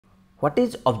What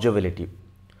is observability?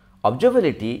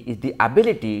 Observability is the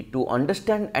ability to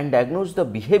understand and diagnose the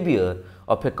behavior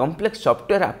of a complex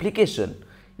software application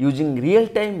using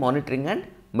real-time monitoring and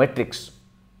metrics.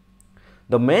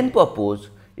 The main purpose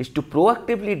is to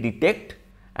proactively detect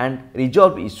and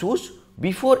resolve issues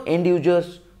before end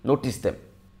users notice them.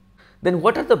 Then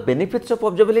what are the benefits of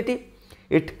observability?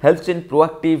 It helps in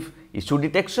proactive issue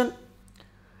detection.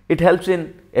 It helps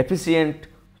in efficient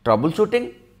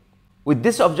troubleshooting. With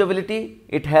this observability,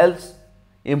 it helps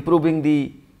improving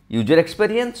the user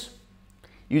experience.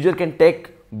 User can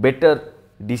take better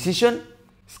decision.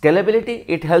 Scalability,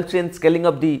 it helps in scaling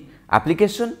up the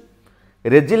application.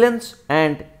 Resilience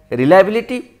and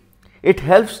reliability, it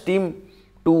helps team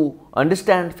to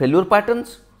understand failure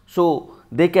patterns, so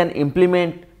they can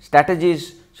implement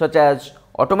strategies such as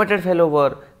automated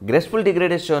failover, graceful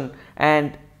degradation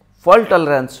and fault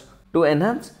tolerance to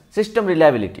enhance system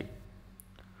reliability.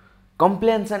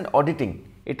 Compliance and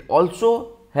auditing, it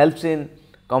also helps in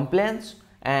compliance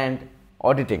and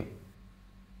auditing.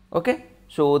 Okay,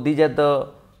 so these are the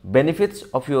benefits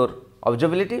of your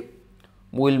observability.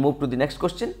 We will move to the next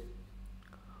question.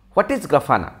 What is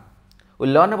Grafana? We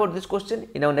will learn about this question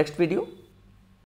in our next video.